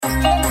Hi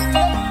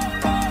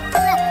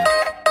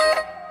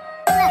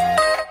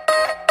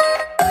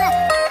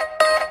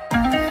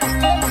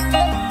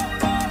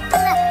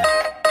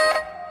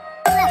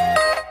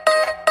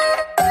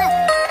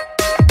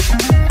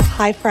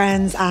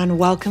friends, and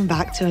welcome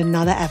back to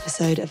another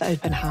episode of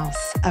Open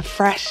House, a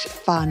fresh,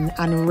 fun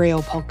and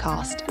real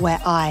podcast where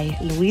I,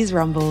 Louise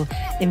Rumble,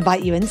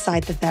 invite you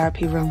inside the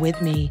therapy room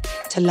with me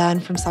to learn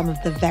from some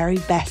of the very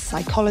best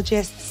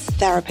psychologists,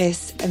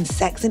 therapists and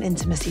sex and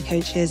intimacy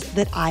coaches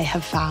that I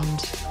have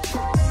found.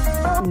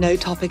 No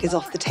topic is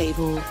off the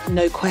table,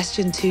 no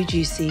question too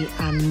juicy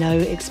and no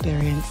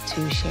experience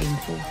too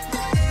shameful.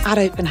 At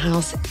Open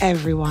House,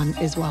 everyone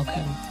is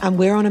welcome. And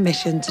we're on a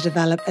mission to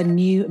develop a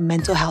new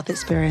mental health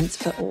experience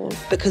for all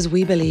because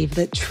we believe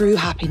that true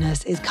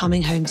happiness is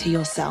coming home to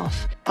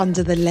yourself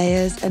under the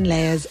layers and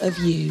layers of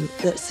you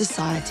that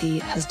society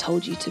has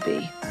told you to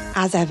be.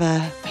 As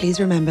ever, please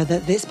remember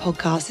that this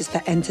podcast is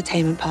for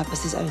entertainment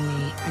purposes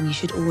only, and you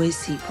should always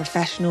seek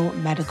professional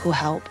medical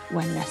help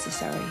when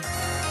necessary.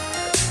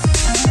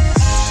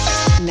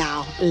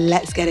 Now,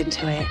 let's get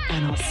into it,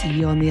 and I'll see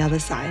you on the other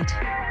side.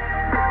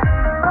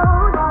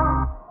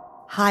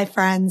 Hi,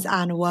 friends,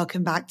 and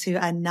welcome back to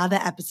another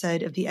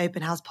episode of the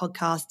Open House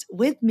podcast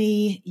with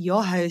me,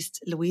 your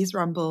host, Louise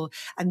Rumble,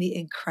 and the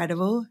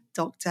incredible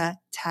Dr.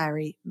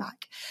 Terry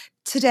Mack.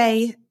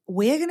 Today,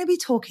 we're going to be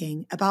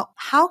talking about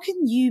how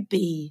can you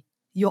be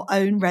your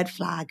own red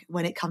flag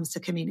when it comes to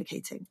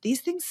communicating.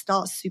 These things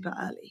start super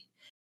early.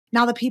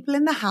 Now, the people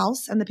in the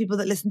house and the people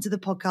that listen to the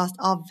podcast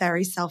are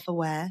very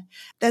self-aware.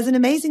 There's an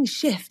amazing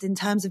shift in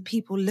terms of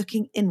people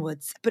looking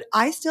inwards, but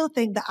I still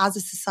think that as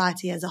a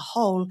society as a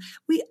whole,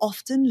 we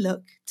often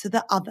look to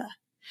the other,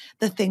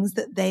 the things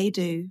that they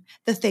do,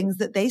 the things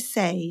that they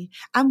say,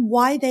 and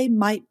why they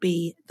might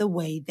be the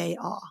way they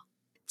are.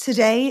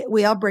 Today,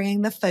 we are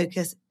bringing the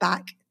focus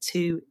back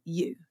to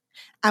you.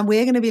 And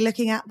we're going to be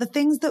looking at the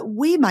things that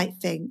we might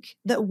think,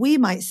 that we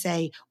might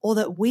say, or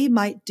that we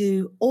might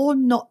do or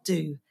not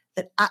do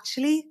that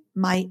actually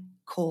might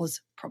cause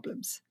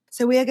problems.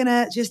 So we are going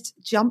to just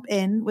jump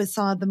in with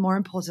some of the more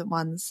important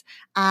ones.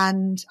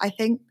 And I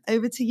think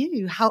over to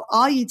you. How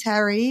are you,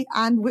 Terry?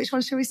 And which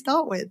one should we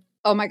start with?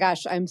 Oh my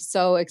gosh, I'm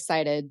so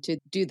excited to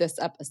do this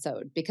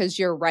episode because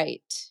you're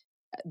right.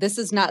 This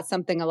is not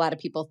something a lot of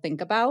people think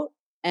about.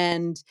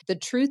 And the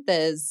truth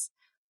is,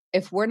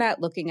 if we're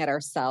not looking at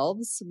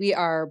ourselves, we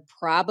are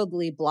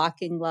probably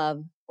blocking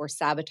love or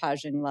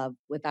sabotaging love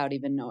without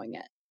even knowing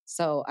it.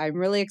 So I'm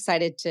really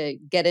excited to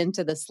get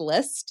into this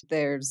list.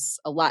 There's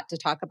a lot to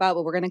talk about,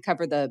 but we're going to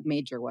cover the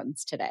major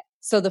ones today.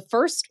 So the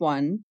first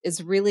one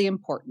is really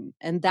important,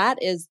 and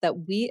that is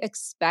that we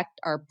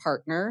expect our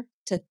partner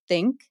to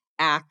think,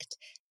 act,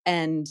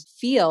 and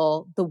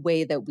feel the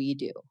way that we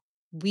do.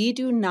 We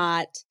do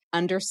not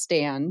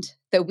understand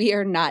that we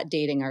are not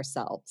dating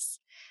ourselves.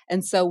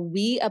 And so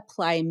we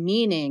apply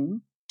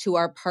meaning to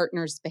our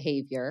partner's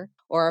behavior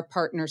or our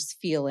partner's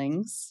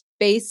feelings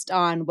based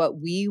on what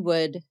we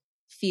would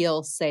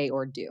feel, say,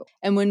 or do.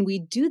 And when we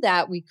do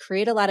that, we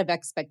create a lot of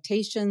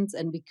expectations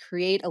and we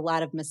create a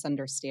lot of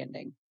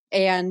misunderstanding.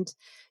 And,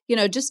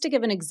 just to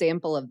give an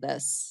example of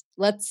this,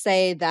 let's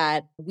say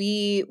that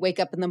we wake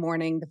up in the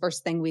morning, the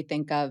first thing we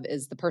think of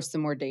is the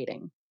person we're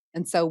dating.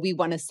 And so we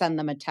want to send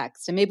them a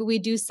text, and maybe we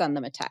do send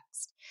them a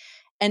text.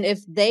 And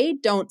if they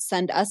don't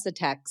send us a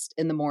text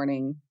in the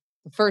morning,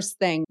 the first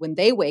thing when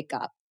they wake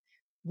up,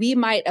 we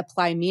might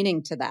apply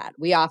meaning to that.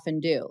 We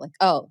often do. Like,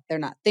 oh, they're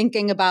not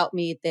thinking about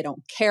me. They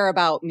don't care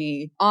about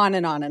me, on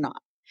and on and on.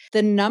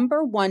 The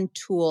number one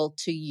tool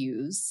to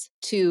use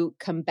to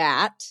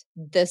combat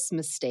this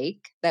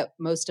mistake that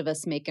most of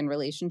us make in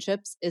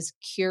relationships is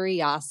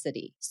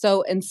curiosity.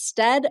 So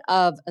instead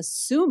of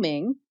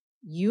assuming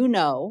you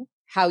know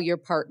how your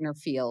partner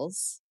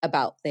feels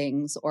about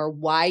things or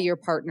why your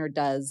partner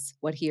does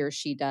what he or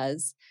she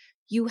does,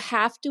 you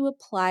have to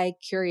apply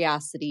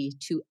curiosity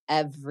to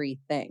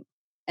everything.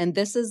 And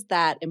this is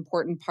that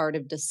important part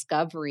of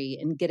discovery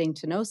and getting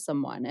to know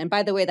someone. And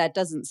by the way, that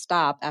doesn't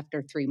stop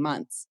after 3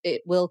 months.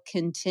 It will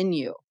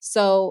continue.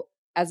 So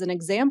as an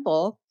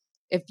example,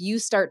 if you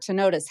start to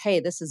notice, hey,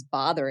 this is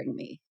bothering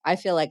me. I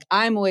feel like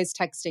I'm always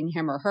texting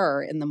him or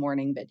her in the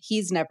morning, but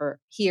he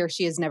or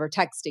she is never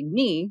texting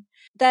me.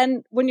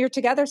 Then when you're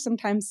together,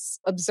 sometimes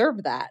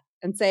observe that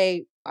and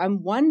say,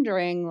 I'm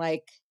wondering,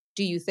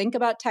 do you think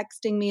about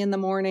texting me in the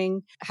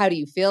morning? How do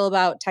you feel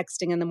about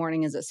texting in the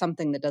morning? Is it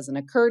something that doesn't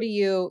occur to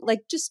you?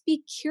 Just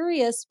be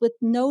curious with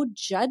no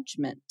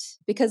judgment,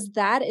 because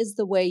that is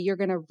the way you're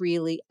going to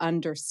really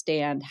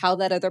understand how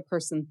that other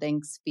person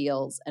thinks,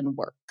 feels, and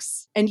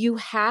works. And you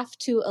have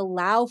to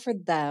allow for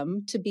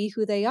them to be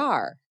who they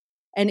are.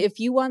 And if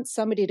you want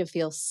somebody to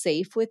feel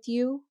safe with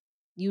you,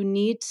 you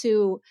need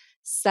to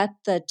set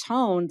the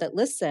tone that,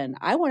 listen,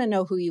 I want to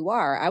know who you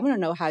are. I want to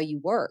know how you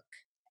work.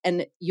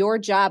 And your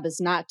job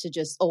is not to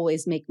just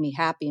always make me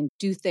happy and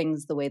do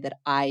things the way that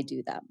I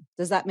do them.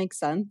 Does that make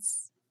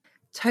sense?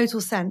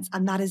 Total sense.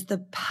 And that is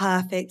the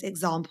perfect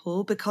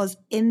example, because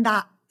in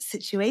that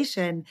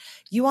situation,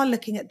 you are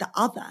looking at the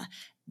other.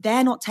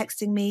 They're not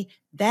texting me.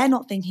 They're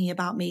not thinking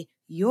about me.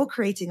 you're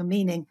creating a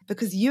meaning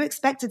because you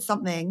expected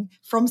something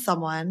from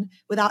someone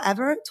without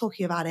ever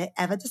talking about it,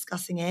 ever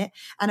discussing it,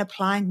 and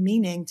applying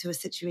meaning to a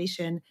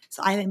situation.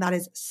 So I think that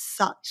is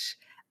such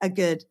a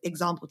good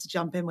example to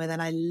jump in with.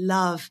 And I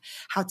love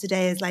how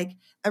today is like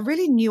a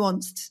really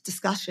nuanced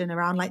discussion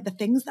around like the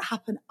things that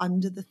happen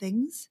under the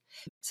things.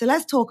 So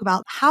let's talk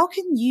about how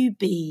can you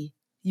be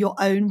your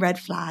own red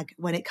flag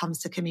when it comes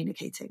to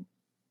communicating?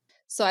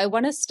 So I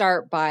want to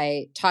start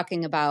by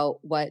talking about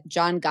what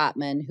John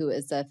Gottman, who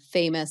is a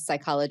famous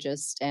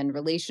psychologist and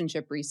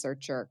relationship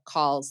researcher,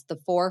 calls the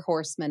four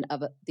horsemen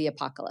of the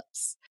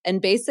apocalypse.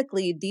 And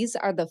basically, these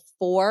are the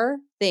four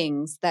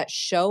things that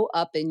show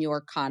up in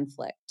your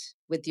conflict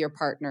with your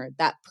partner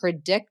that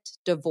predict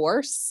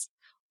divorce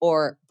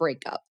or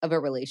breakup of a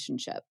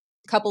relationship.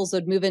 Couples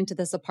would move into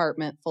this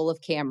apartment full of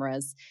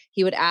cameras.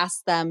 He would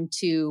ask them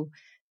to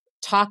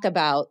talk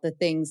about the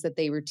things that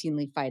they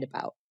routinely fight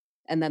about.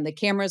 And then the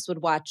cameras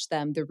would watch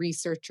them. The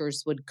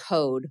researchers would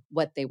code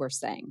what they were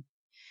saying.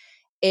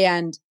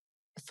 And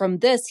from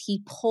this,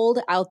 he pulled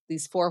out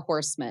these four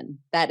horsemen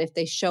that if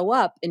they show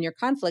up in your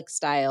conflict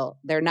style,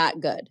 they're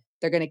not good.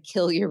 They're going to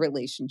kill your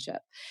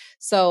relationship.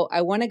 So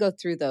I want to go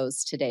through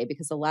those today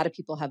because a lot of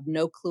people have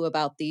no clue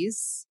about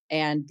these.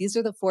 And these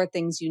are the four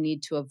things you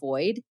need to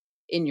avoid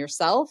in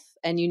yourself.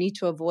 And you need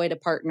to avoid a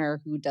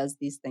partner who does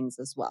these things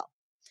as well.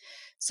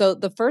 So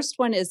the first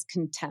one is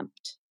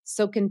contempt.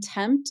 So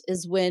contempt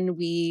is when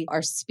we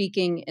are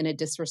speaking in a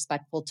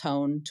disrespectful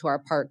tone to our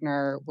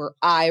partner, we're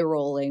eye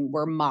rolling,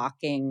 we're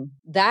mocking.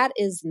 That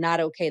is not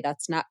okay.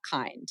 That's not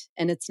kind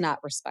and it's not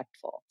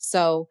respectful.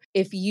 So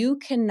if you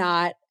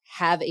cannot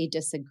have a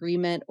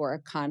disagreement or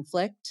a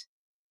conflict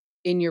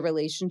in your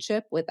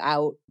relationship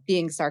without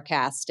being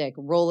sarcastic,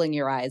 rolling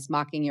your eyes,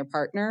 mocking your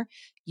partner,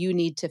 you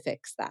need to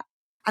fix that.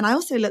 And I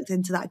also looked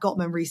into that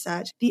Gottman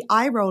research. The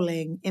eye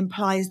rolling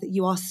implies that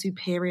you are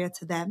superior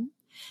to them.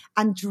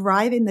 And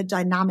driving the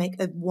dynamic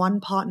of one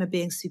partner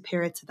being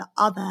superior to the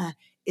other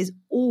is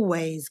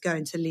always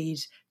going to lead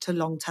to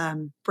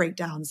long-term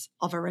breakdowns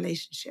of a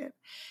relationship.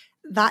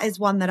 That is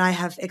one that I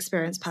have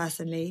experienced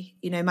personally.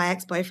 You know, my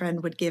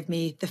ex-boyfriend would give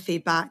me the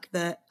feedback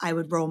that I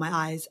would roll my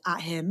eyes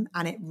at him,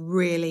 and it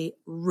really,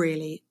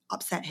 really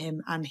upset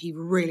him, and he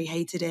really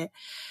hated it.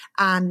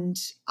 And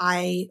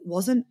I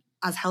wasn't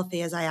as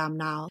healthy as I am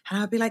now. And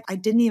I would be like, I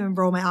didn't even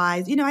roll my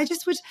eyes. You know,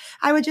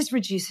 I would just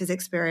reduce his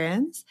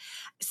experience.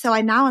 So I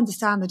now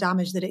understand the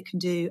damage that it can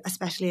do,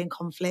 especially in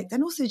conflict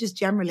and also just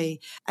generally.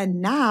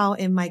 And now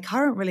in my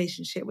current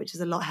relationship, which is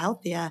a lot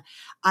healthier,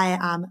 I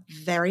am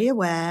very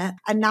aware.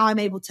 And now I'm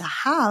able to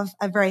have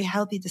a very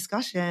healthy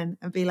discussion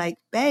and be like,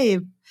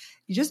 babe,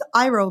 you just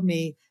eye rolled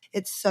me.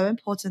 It's so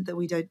important that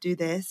we don't do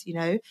this. You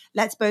know,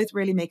 let's both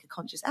really make a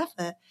conscious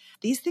effort.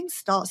 These things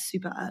start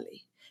super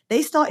early.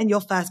 They start in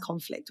your first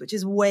conflict, which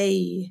is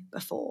way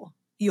before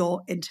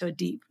you're into a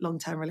deep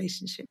long-term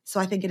relationship. So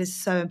I think it is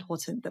so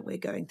important that we're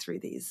going through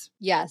these.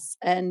 Yes.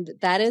 And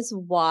that is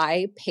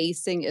why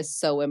pacing is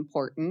so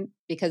important,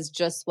 because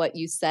just what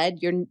you said,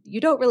 you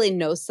don't really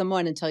know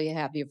someone until you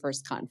have your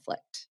first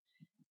conflict.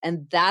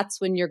 And that's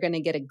when you're going to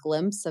get a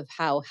glimpse of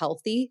how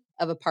healthy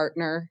of a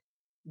partner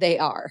they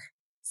are.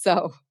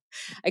 So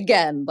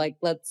again, like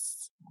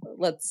let's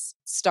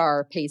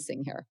star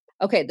pacing here.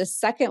 Okay, the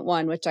second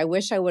one, which I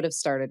wish I would have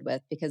started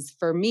with, because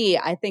for me,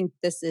 I think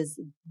this is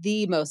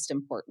the most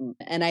important.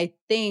 And I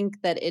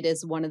think that it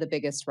is one of the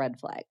biggest red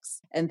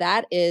flags. And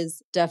that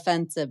is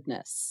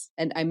defensiveness.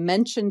 And I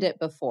mentioned it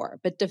before,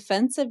 but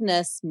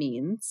defensiveness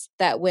means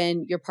that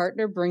when your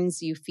partner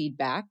brings you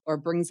feedback or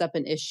brings up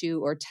an issue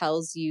or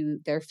tells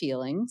you their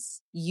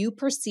feelings, you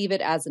perceive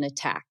it as an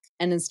attack.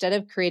 And instead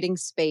of creating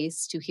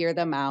space to hear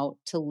them out,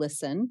 to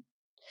listen,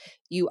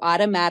 you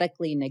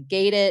automatically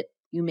negate it.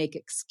 You make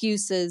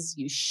excuses,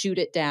 you shoot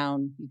it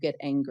down, you get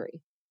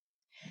angry.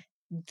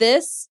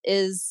 This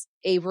is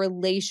a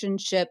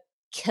relationship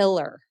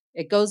killer.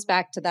 It goes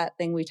back to that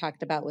thing we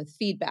talked about with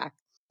feedback.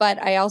 But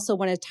I also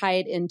want to tie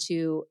it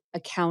into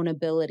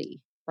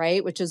accountability,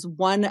 right? Which is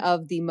one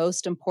of the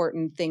most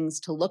important things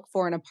to look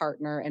for in a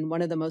partner and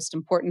one of the most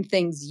important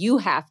things you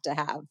have to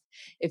have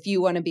if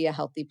you want to be a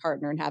healthy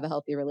partner and have a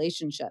healthy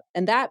relationship.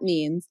 And that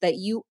means that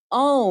you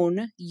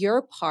own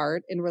your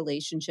part in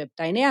relationship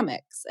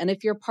dynamics. And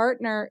if your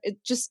partner,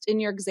 just in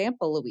your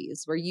example,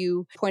 Louise, where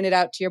you pointed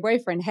out to your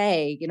boyfriend,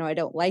 hey, I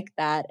don't like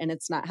that and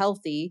it's not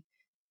healthy.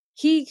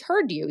 He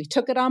heard you. He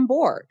took it on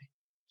board.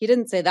 He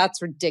didn't say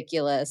that's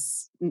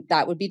ridiculous.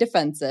 That would be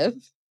defensive.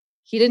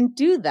 He didn't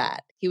do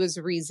that. He was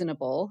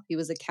reasonable. He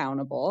was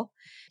accountable.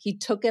 He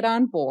took it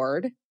on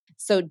board.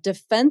 So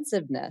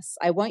defensiveness,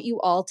 I want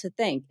you all to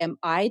think, am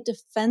I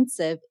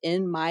defensive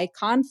in my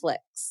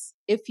conflicts?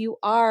 If you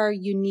are,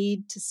 you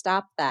need to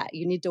stop that.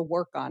 You need to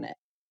work on it.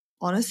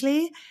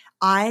 Honestly,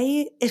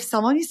 if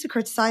someone used to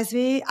criticize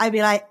me, I'd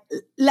be like,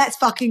 let's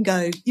fucking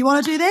go. You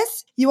want to do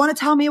this? You want to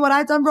tell me what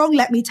I've done wrong?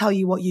 Let me tell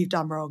you what you've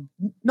done wrong.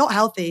 Not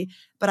healthy,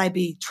 but I'd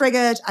be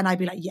triggered and I'd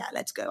be like, yeah,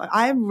 let's go.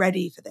 I am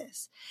ready for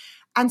this.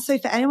 And so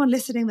for anyone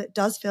listening that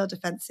does feel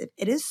defensive,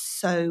 it is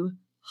so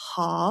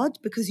hard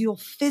because you're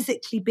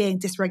physically being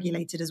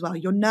dysregulated as well.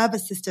 Your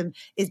nervous system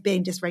is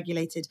being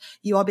dysregulated.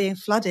 You are being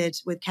flooded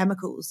with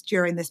chemicals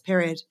during this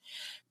period.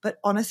 But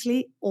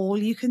honestly, all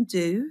you can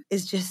do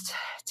is just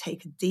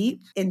take a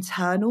deep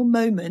internal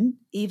moment,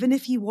 even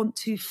if you want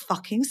to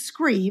fucking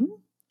scream.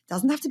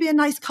 Doesn't have to be a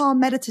nice, calm,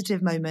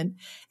 meditative moment.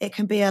 It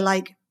can be a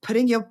like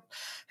putting your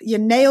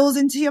nails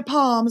into your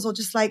palms or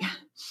just like,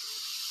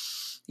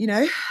 you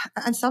know.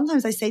 And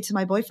sometimes I say to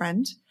my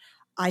boyfriend,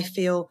 I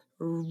feel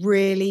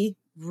really,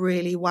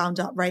 really wound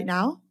up right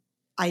now.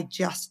 I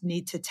just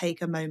need to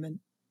take a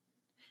moment.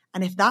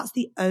 And if that's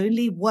the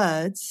only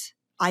words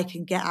I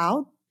can get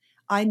out,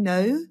 I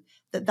know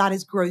that that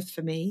is growth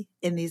for me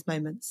in these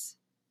moments.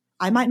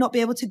 I might not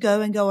be able to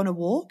go on a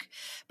walk,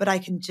 but I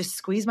can just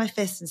squeeze my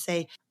fist and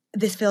say,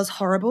 this feels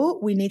horrible.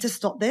 We need to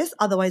stop this.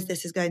 Otherwise,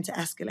 this is going to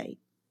escalate.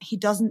 He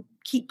doesn't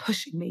keep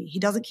pushing me. He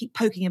doesn't keep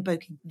poking and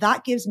poking.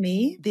 That gives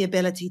me the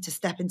ability to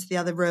step into the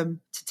other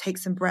room, to take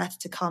some breath,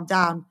 to calm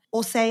down,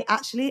 or say,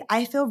 actually,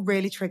 I feel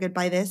really triggered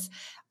by this.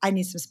 I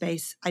need some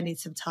space. I need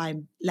some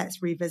time.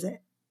 Let's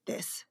revisit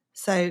this.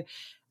 So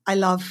I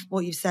love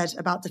what you said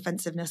about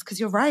defensiveness,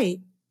 because you're right.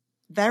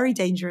 Very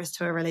dangerous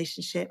to a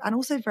relationship and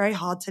also very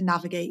hard to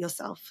navigate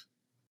yourself.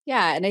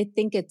 Yeah. And I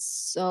think it's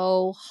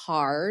so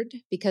hard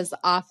because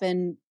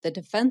often the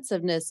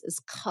defensiveness is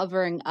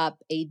covering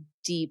up a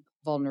deep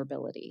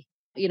vulnerability.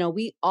 You know,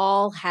 we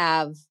all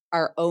have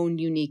our own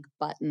unique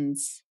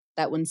buttons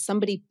that when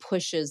somebody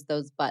pushes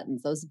those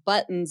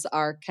buttons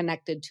are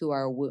connected to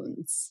our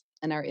wounds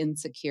and our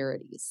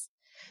insecurities.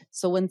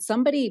 So when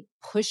somebody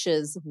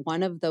pushes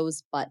one of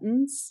those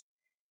buttons,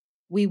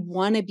 we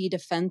want to be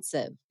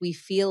defensive. We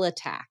feel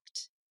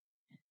attacked,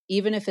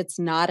 even if it's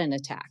not an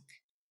attack.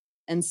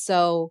 And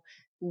so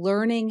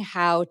learning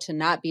how to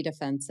not be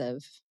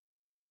defensive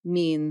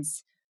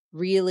means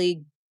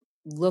really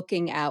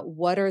looking at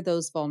what are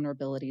those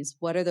vulnerabilities,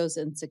 what are those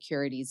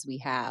insecurities we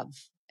have,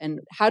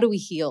 and how do we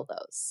heal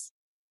those,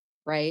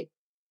 right?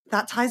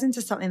 That ties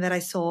into something that I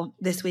saw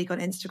this week on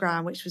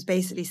Instagram, which was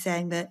basically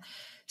saying that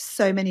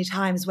so many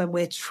times when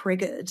we're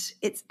triggered,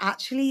 it's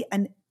actually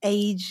an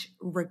age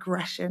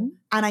regression.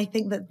 And I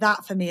think that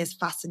that for me is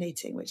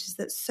fascinating, which is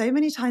that so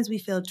many times we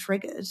feel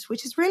triggered,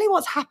 which is really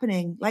what's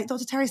happening. Like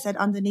Dr. Terry said,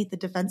 underneath the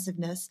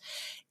defensiveness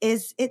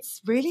is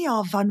it's really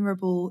our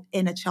vulnerable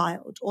inner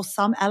child or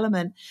some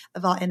element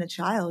of our inner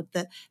child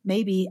that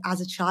maybe as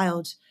a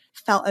child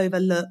felt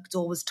overlooked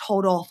or was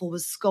told off or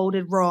was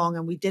scolded wrong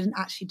and we didn't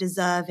actually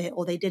deserve it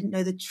or they didn't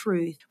know the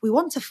truth. We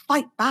want to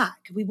fight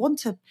back. We want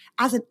to,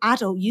 as an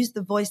adult, use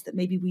the voice that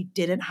maybe we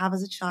didn't have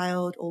as a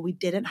child or we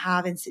didn't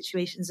have in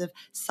situations of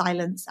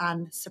silence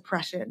and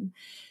suppression.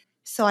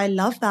 So I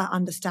love that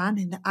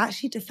understanding that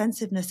actually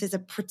defensiveness is a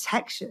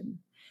protection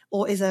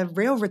or is a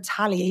real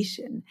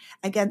retaliation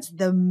against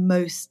the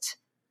most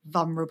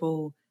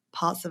vulnerable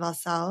parts of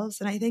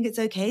ourselves. And I think it's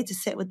okay to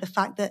sit with the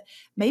fact that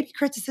maybe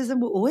criticism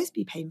will always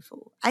be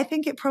painful. I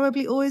think it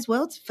probably always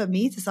will for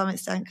me to some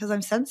extent because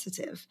I'm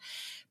sensitive.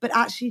 But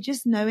actually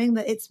just knowing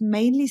that it's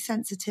mainly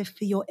sensitive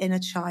for your inner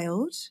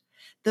child,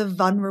 the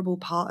vulnerable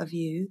part of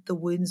you, the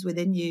wounds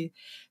within you,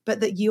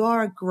 but that you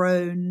are a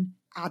grown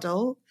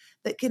adult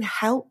that can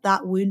help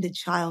that wounded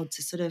child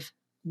to sort of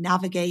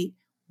navigate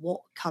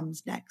what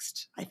comes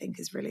next, I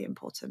think is really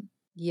important.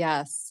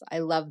 Yes, I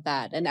love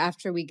that. And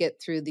after we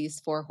get through these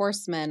four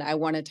horsemen, I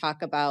want to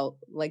talk about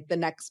like the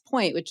next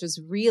point, which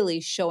is really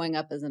showing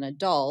up as an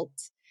adult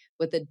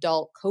with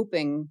adult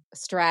coping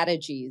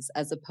strategies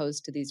as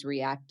opposed to these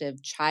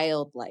reactive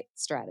childlike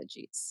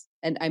strategies.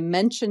 And I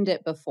mentioned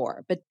it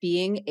before, but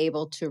being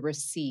able to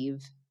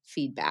receive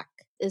feedback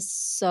is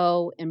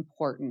so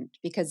important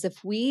because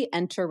if we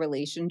enter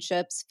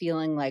relationships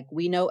feeling like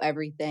we know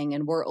everything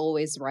and we're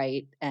always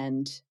right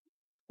and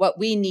what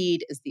we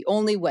need is the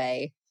only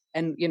way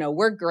and you know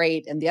we're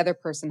great and the other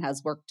person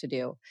has work to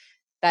do,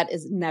 that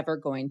is never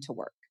going to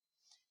work.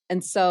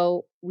 And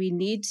so we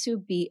need to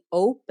be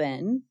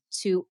open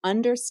to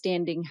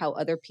understanding how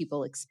other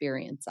people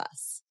experience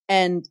us.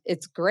 And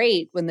it's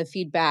great when the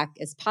feedback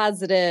is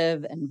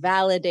positive and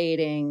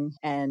validating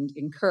and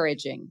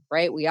encouraging,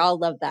 right? We all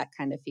love that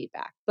kind of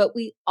feedback. But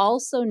we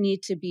also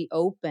need to be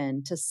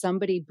open to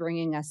somebody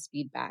bringing us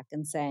feedback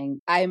and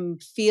saying, I'm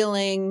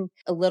feeling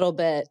a little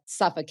bit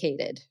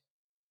suffocated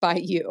by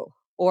you.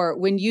 Or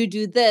when you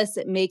do this,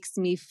 it makes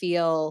me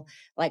feel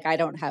like I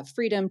don't have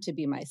freedom to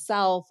be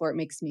myself, or it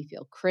makes me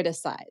feel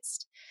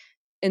criticized.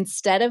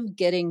 Instead of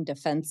getting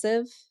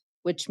defensive,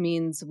 which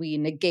means we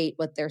negate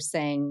what they're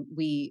saying,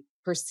 we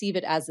perceive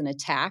it as an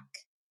attack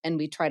and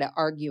we try to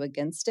argue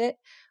against it,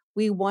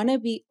 we want to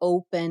be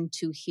open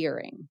to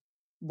hearing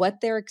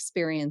what their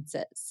experience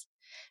is.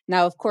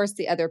 Now, of course,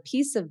 the other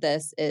piece of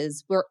this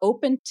is we're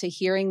open to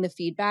hearing the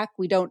feedback.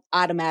 We don't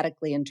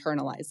automatically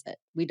internalize it.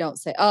 We don't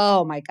say,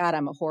 oh my God,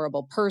 I'm a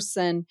horrible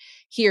person.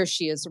 He or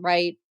she is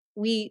right.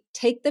 We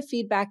take the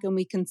feedback and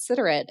we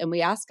consider it and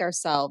we ask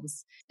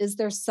ourselves, is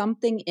there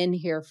something in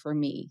here for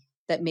me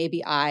that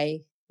maybe I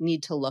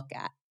need to look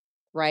at?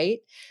 Right?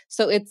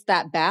 So it's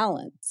that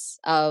balance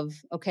of,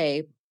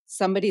 okay,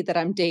 somebody that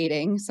I'm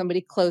dating,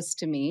 somebody close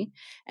to me.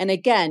 And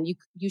again,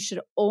 you should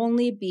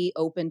only be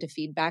open to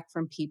feedback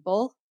from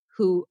people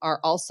who are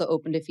also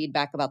open to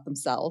feedback about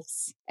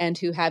themselves and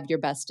who have your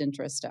best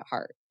interest at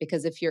heart.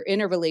 Because if you're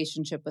in a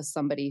relationship with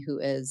somebody who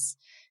is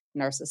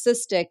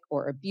narcissistic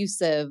or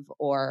abusive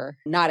or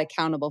not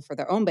accountable for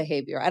their own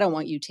behavior, I don't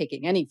want you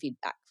taking any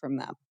feedback from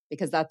them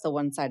because that's a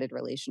one-sided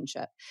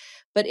relationship.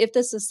 But if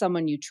this is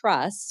someone you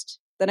trust,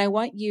 then I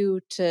want you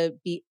to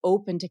be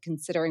open to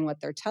considering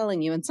what they're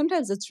telling you. And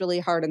sometimes it's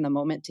really hard in the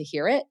moment to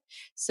hear it.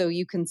 So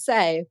you can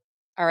say,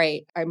 all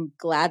right, I'm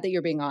glad that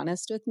you're being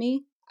honest with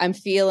me. I'm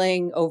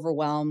feeling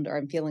overwhelmed or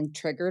I'm feeling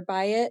triggered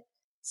by it.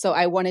 So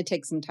I want to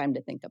take some time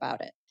to think about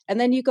it. And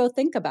then you go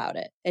think about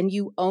it and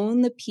you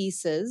own the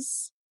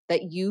pieces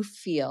that you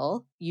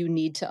feel you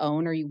need to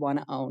own or you want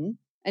to own,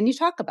 and you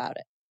talk about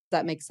it. Does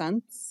that make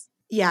sense?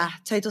 Yeah,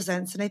 total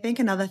sense. And I think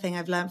another thing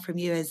I've learned from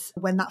you is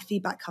when that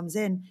feedback comes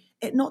in,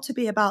 it not to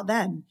be about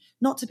them,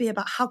 not to be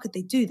about how could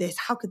they do this?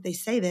 How could they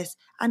say this?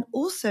 And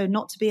also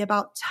not to be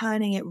about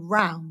turning it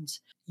round.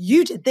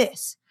 You did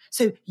this.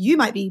 So you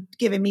might be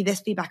giving me this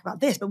feedback about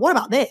this, but what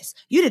about this?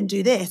 You didn't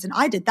do this and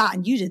I did that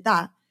and you did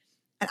that.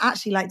 And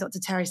actually, like Dr.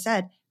 Terry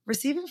said,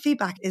 receiving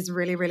feedback is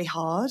really, really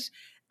hard,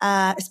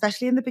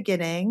 especially in the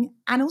beginning.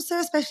 And also,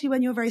 especially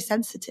when you're very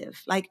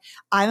sensitive. Like,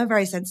 I'm a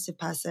very sensitive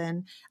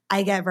person.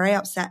 I get very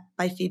upset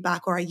by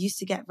feedback, or I used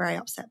to get very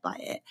upset by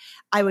it.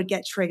 I would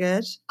get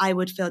triggered. I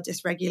would feel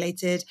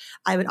dysregulated.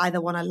 I would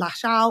either want to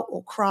lash out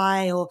or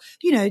cry or,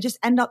 just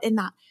end up in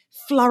that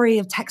flurry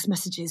of text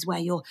messages where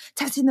you're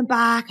texting them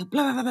back,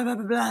 blah, blah, blah, blah,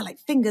 blah, blah, like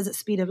fingers at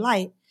speed of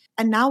light.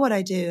 And now what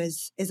I do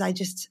is I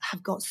just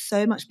have got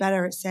so much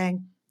better at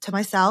saying to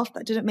myself,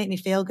 that didn't make me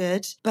feel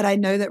good, but I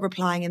know that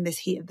replying in this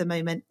heat of the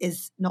moment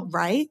is not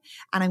right.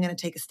 And I'm going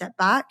to take a step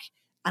back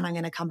and I'm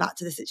going to come back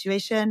to the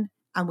situation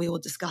and we will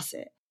discuss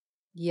it.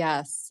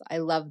 Yes, I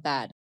love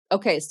that.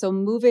 Okay, so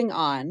moving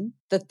on,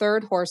 the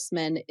third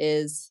horseman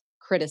is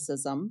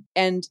criticism.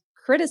 And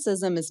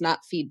criticism is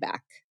not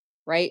feedback,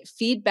 right?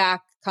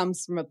 Feedback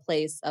comes from a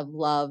place of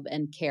love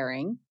and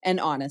caring and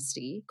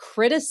honesty.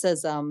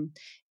 Criticism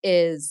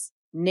is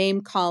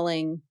name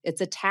calling,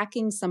 it's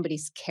attacking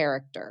somebody's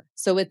character.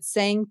 So it's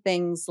saying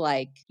things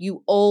like,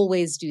 you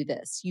always do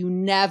this, you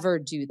never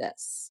do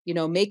this,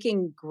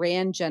 making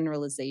grand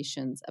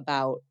generalizations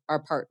about our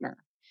partner.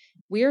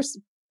 We're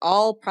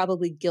all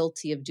probably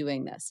guilty of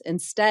doing this.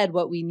 Instead,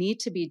 what we need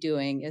to be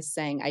doing is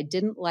saying, I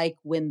didn't like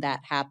when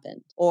that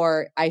happened,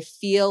 or I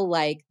feel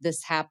like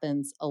this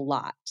happens a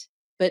lot,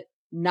 but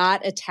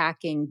not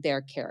attacking their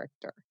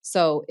character.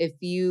 So if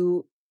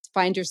you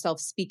find yourself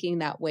speaking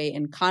that way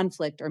in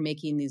conflict or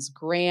making these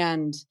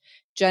grand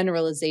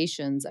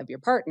generalizations of your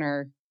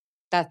partner,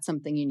 that's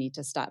something you need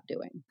to stop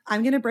doing.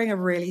 I'm going to bring a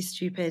really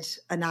stupid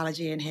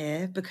analogy in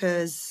here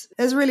because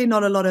there's really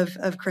not a lot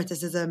of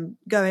criticism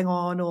going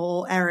on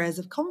or areas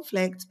of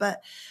conflict.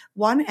 But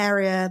one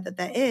area that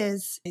there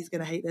is, he's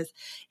going to hate this,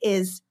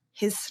 is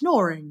his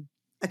snoring.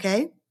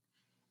 Okay.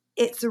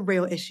 It's a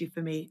real issue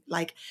for me.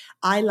 Like,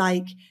 I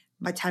like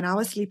my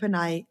 10-hour sleep a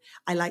night.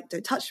 I like,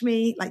 don't touch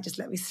me. Like, just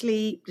let me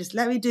sleep. Just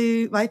let me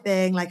do my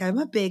thing. Like, I'm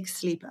a big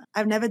sleeper.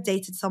 I've never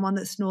dated someone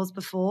that snores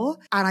before.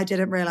 And I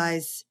didn't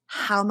realize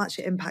how much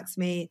it impacts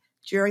me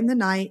during the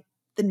night,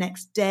 the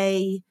next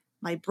day,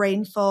 my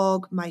brain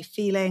fog, my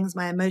feelings,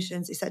 my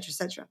emotions, etc.,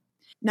 etc.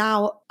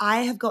 Now,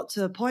 I have got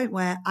to a point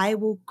where I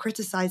will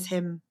criticize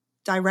him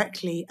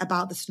directly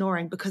about the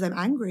snoring because I'm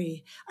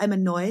angry, I'm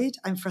annoyed,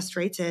 I'm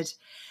frustrated.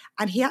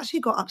 And he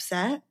actually got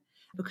upset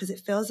because it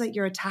feels like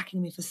you're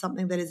attacking me for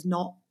something that is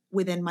not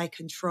within my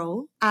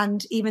control.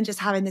 And even just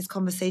having this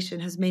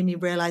conversation has made me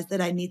realize that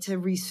I need to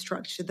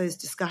restructure those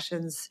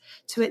discussions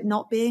to it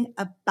not being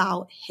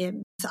about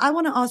him. So I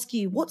want to ask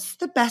you, what's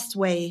the best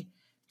way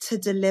to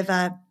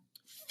deliver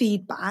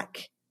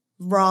feedback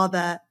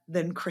rather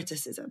than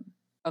criticism?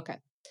 Okay.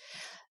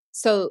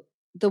 So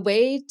the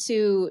way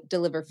to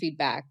deliver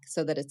feedback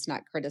so that it's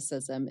not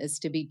criticism is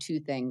to be two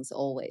things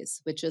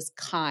always, which is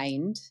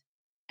kind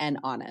and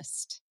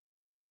honest.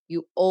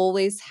 You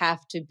always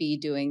have to be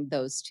doing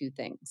those two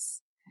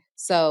things.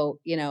 So,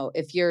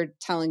 if you're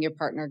telling your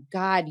partner,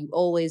 God, you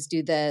always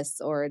do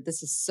this, or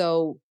this is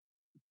so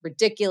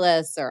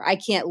ridiculous, or I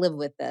can't live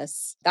with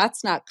this,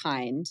 that's not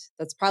kind.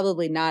 That's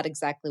probably not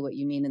exactly what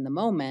you mean in the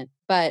moment.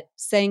 But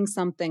saying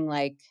something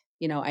like,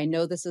 I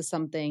know this is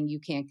something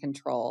you can't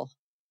control.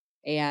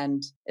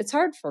 And it's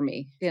hard for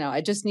me.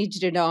 I just need you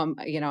to know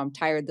I'm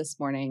tired this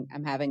morning.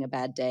 I'm having a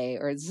bad day,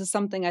 or this is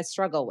something I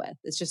struggle with.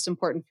 It's just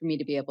important for me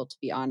to be able to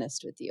be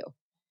honest with you.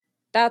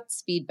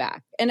 That's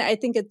feedback. And I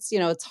think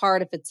it's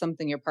hard if it's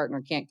something your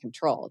partner can't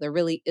control. There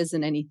really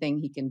isn't anything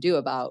he can do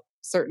about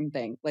certain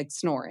things like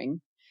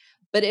snoring.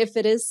 But if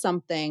it is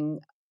something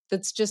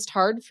that's just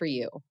hard for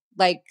you,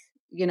 like,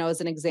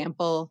 as an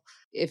example,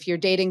 if you're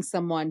dating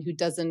someone who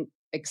doesn't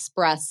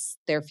express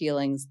their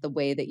feelings the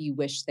way that you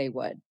wish they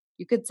would,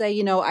 you could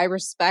say, I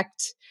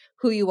respect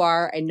who you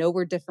are. I know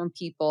we're different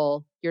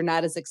people. You're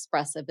not as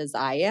expressive as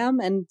I am.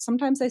 And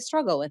sometimes I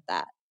struggle with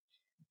that.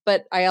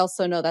 But I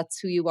also know that's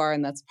who you are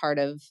and that's part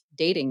of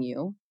dating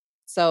you.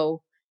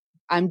 So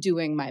I'm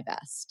doing my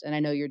best. And I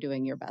know you're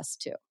doing your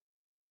best too.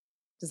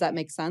 Does that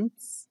make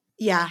sense?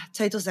 Yeah,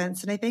 total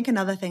sense. And I think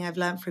another thing I've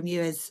learned from you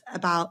is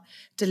about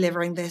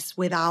delivering this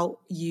without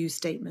you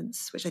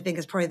statements, which I think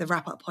is probably the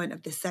wrap up point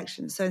of this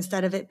section. So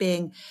instead of it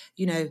being,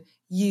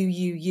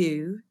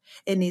 you,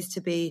 it needs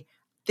to be,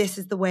 this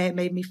is the way it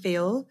made me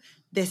feel.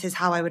 This is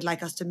how I would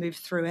like us to move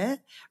through it,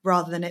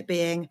 rather than it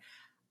being,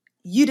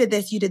 you did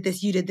this, you did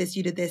this, you did this,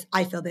 you did this.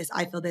 I feel this,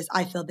 I feel this,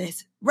 I feel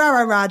this. Rah,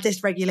 rah, rah,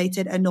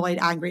 dysregulated, annoyed,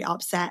 angry,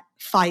 upset,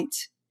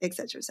 fight,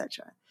 etc.,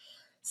 etc.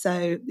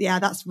 So yeah,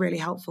 that's really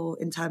helpful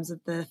in terms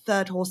of the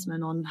third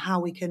horseman on how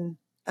we can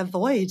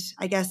avoid,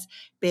 I guess,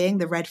 being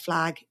the red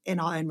flag in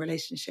our own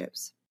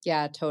relationships.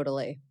 Yeah,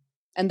 totally.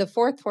 And the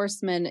fourth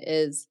horseman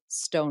is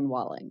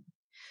stonewalling.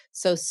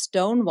 So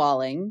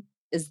stonewalling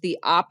is the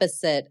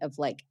opposite of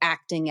like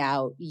acting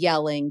out,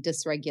 yelling,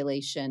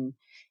 dysregulation.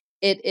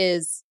 It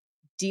is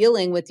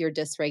dealing with your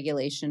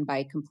dysregulation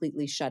by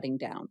completely shutting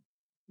down,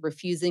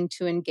 refusing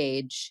to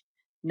engage,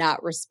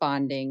 not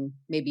responding,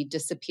 maybe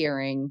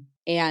disappearing,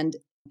 and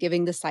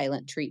giving the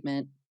silent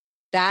treatment.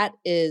 That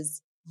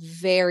is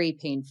very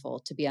painful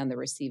to be on the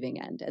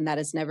receiving end, and that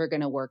is never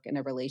going to work in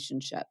a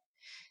relationship.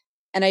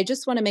 And I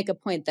just want to make a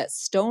point that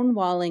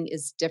stonewalling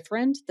is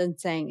different than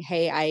saying,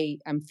 hey,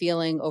 I'm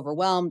feeling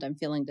overwhelmed. I'm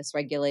feeling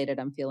dysregulated.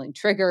 I'm feeling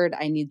triggered.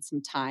 I need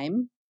some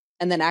time.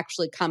 And then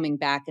actually coming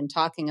back and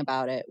talking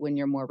about it when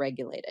you're more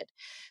regulated.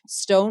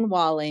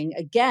 Stonewalling,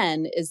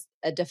 again, is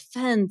a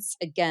defense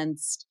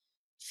against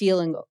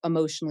feeling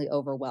emotionally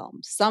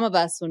overwhelmed. Some of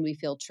us, when we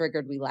feel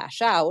triggered, we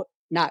lash out.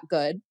 Not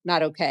good,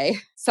 not okay.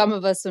 Some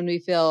of us, when we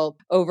feel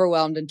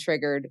overwhelmed and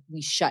triggered,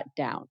 we shut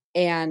down.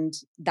 And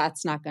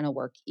that's not going to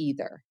work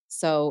either.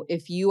 So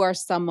if you are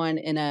someone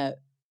in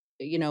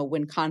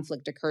when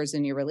conflict occurs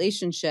in your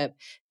relationship,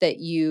 that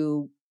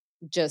you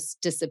just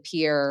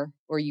disappear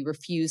or you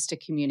refuse to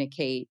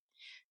communicate,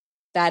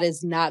 that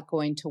is not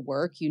going to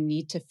work. You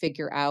need to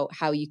figure out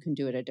how you can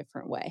do it a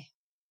different way.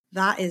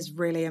 That is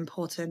really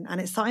important.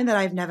 And it's something that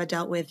I've never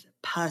dealt with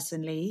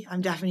personally. I'm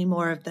definitely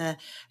more of the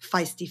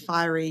feisty,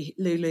 fiery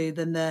Lulu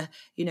than the,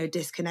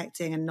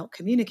 disconnecting and not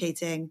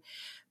communicating.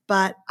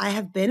 But I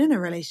have been in a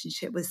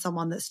relationship with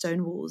someone that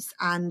stonewalls.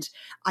 And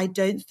I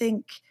don't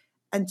think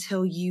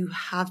until you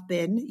have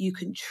been, you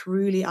can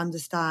truly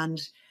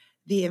understand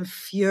the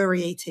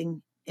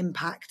infuriating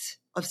impact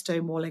of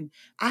stonewalling.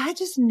 I had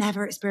just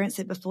never experienced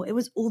it before. It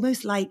was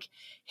almost like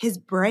his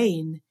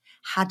brain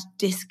had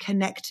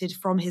disconnected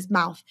from his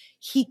mouth.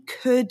 He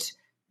could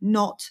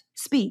not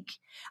speak.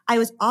 I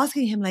was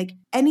asking him, like,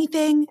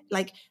 anything,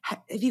 like, have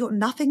you got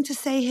nothing to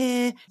say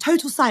here?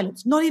 Total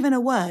silence, not even a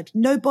word,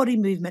 no body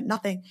movement,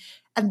 nothing.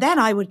 And then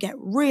I would get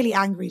really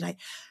angry, like,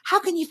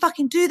 how can you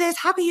fucking do this?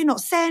 How can you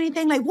not say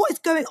anything? Like, what is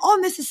going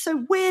on? This is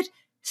so weird.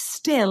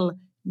 Still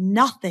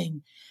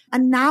nothing.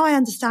 And now I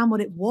understand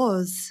what it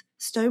was.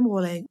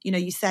 Stonewalling.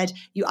 You said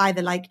you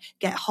either like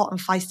get hot and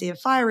feisty and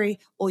fiery,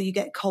 or you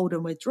get cold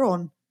and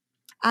withdrawn.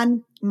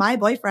 And my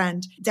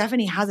boyfriend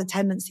definitely has a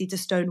tendency to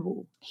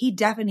stonewall. He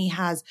definitely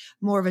has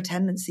more of a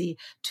tendency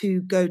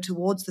to go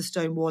towards the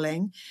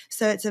stonewalling.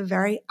 So it's a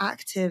very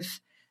active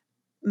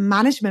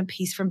management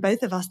piece from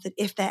both of us, that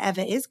if there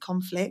ever is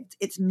conflict,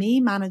 it's me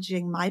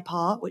managing my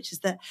part, which is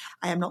that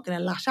I am not going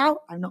to lash out.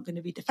 I'm not going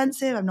to be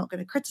defensive. I'm not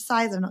going to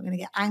criticize. I'm not going to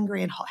get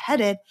angry and hot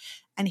headed.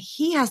 And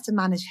he has to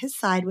manage his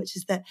side, which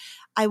is that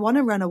I want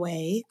to run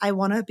away. I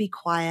want to be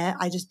quiet.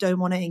 I just don't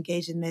want to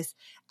engage in this.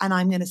 And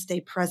I'm going to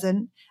stay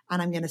present,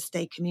 and I'm going to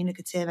stay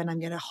communicative, and I'm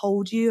going to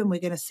hold you, and we're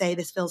going to say,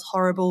 this feels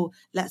horrible.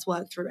 Let's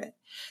work through it.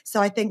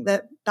 So I think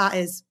that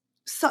is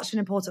such an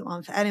important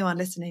one for anyone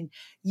listening.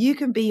 You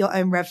can be your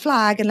own red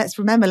flag. And let's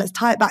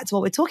tie it back to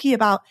what we're talking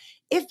about.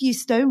 If you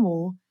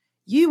stonewall,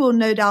 you will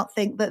no doubt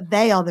think that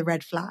they are the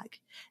red flag.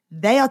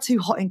 They are too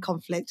hot in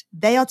conflict.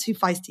 They are too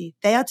feisty.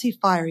 They are too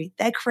fiery.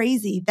 They're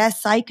crazy. They're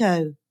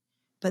psycho.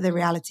 But the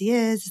reality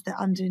is that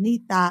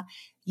underneath that,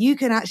 you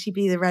can actually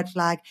be the red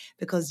flag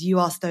because you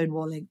are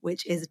stonewalling,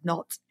 which is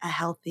not a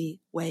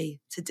healthy way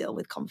to deal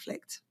with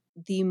conflict.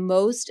 The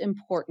most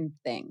important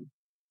thing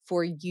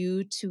for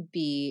you to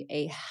be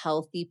a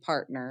healthy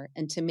partner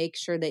and to make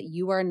sure that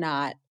you are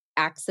not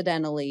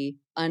accidentally,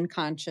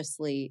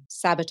 unconsciously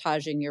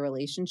sabotaging your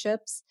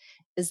relationships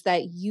is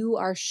that you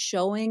are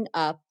showing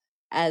up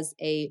as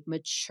a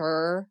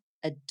mature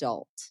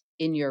adult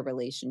in your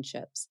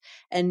relationships.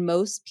 And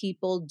most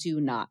people do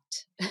not,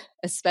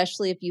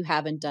 especially if you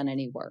haven't done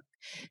any work,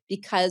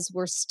 because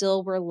we're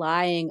still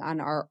relying on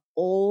our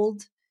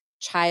old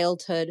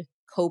childhood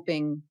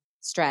coping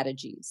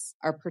strategies,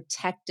 our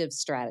protective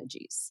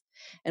strategies.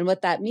 And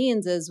what that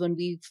means is when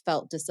we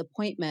felt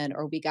disappointment,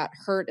 or we got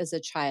hurt as a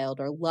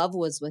child, or love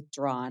was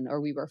withdrawn, or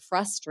we were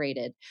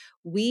frustrated,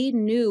 we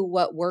knew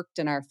what worked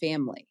in our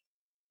family.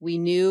 We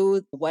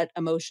knew what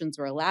emotions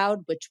were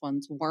allowed, which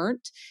ones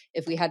weren't.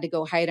 If we had to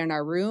go hide in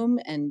our room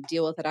and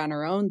deal with it on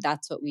our own,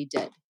 that's what we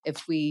did.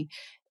 If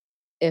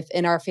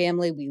in our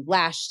family we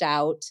lashed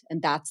out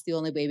and that's the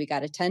only way we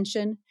got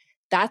attention,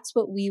 that's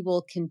what we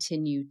will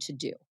continue to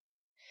do.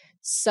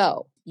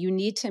 So you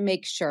need to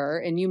make sure,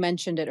 and you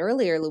mentioned it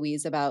earlier,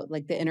 Louise, about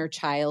like the inner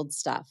child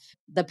stuff.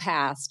 The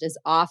past is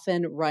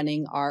often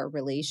running our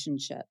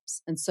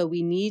relationships. And so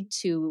we need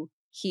to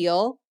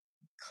heal,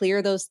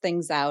 clear those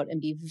things out, and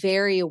be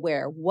very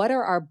aware. What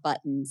are our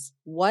buttons?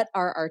 What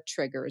are our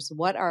triggers?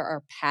 What are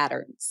our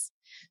patterns?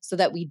 So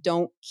that we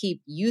don't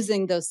keep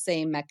using those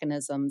same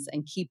mechanisms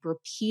and keep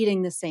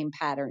repeating the same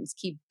patterns,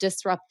 keep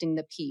disrupting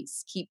the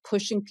peace, keep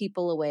pushing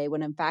people away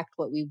when in fact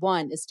what we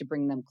want is to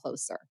bring them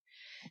closer.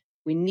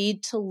 We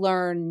need to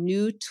learn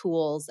new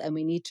tools and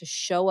we need to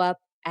show up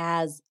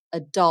as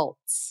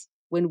adults.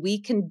 When we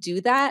can do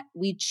that,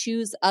 we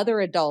choose other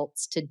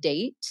adults to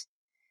date,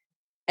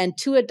 and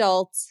two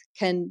adults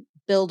can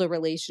build a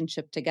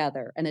relationship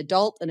together. An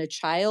adult and a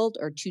child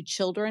or two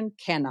children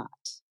cannot.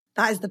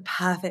 That is the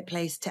perfect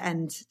place to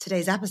end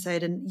today's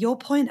episode. And your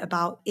point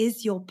about,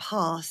 is your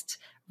past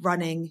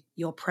running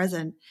your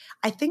present,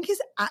 I think is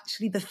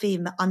actually the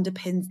theme that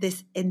underpins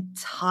this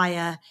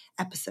entire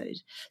episode.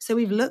 So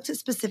we've looked at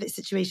specific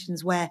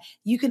situations where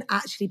you can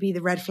actually be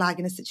the red flag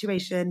in a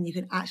situation, you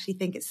can actually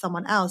think it's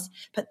someone else,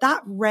 but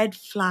that red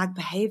flag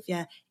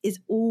behavior is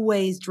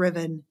always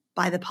driven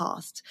by the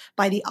past,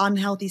 by the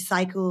unhealthy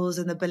cycles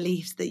and the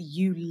beliefs that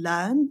you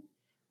learn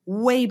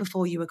way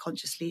before you were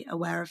consciously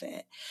aware of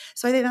it.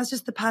 So I think that's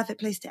just the perfect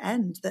place to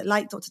end. That,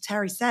 like Dr.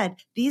 Terry said,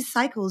 these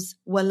cycles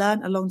were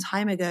learned a long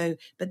time ago,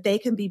 but they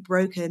can be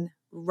broken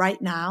right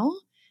now.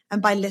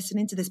 And by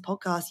listening to this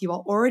podcast, you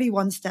are already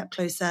one step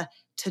closer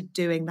to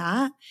doing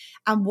that.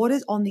 And what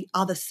is on the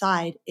other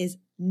side is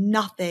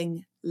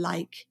nothing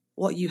like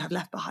what you have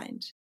left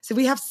behind. So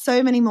we have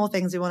so many more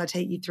things we want to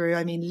take you through.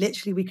 I mean,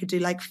 literally, we could do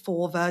like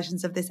 4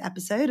 versions of this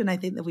episode. And I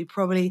think that we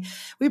probably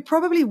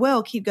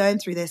will keep going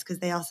through this because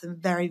they are some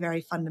very,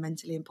 very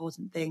fundamentally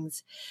important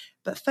things.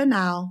 But for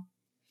now,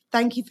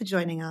 thank you for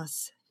joining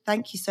us.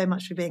 Thank you so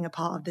much for being a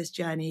part of this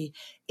journey.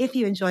 If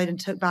you enjoyed and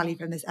took value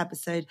from this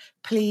episode,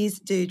 please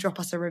do drop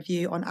us a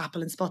review on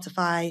Apple and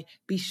Spotify.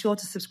 Be sure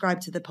to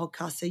subscribe to the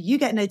podcast so you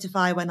get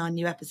notified when our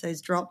new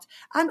episodes dropped.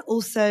 And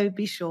also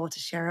be sure to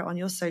share it on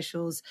your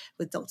socials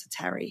with Dr.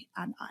 Terry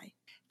and I.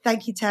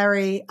 Thank you,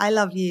 Terry. I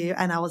love you,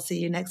 and I will see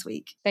you next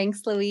week.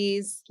 Thanks,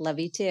 Louise. Love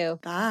you too.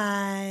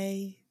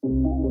 Bye.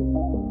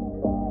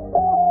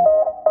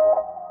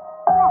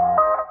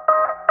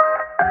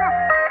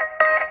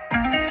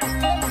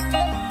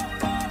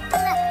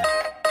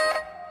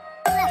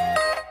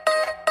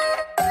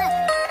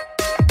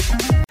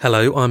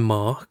 Hello, I'm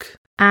Mark.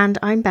 And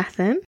I'm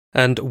Bethan.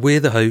 And we're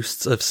the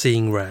hosts of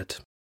Seeing Red.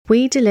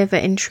 We deliver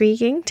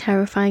intriguing,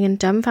 terrifying and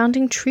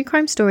dumbfounding true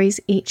crime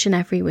stories each and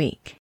every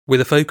week. With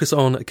a focus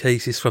on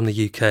cases from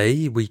the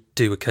UK, we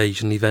do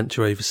occasionally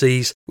venture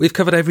overseas. We've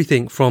covered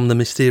everything from the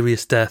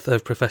mysterious death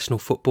of professional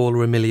footballer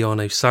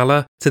Emiliano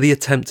Sala to the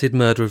attempted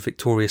murder of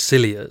Victoria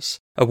Cilliers,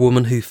 a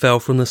woman who fell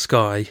from the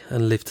sky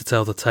and lived to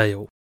tell the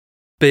tale.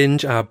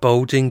 Binge our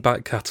bulging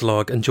back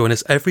catalogue and join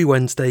us every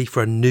Wednesday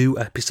for a new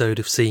episode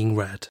of Seeing Red.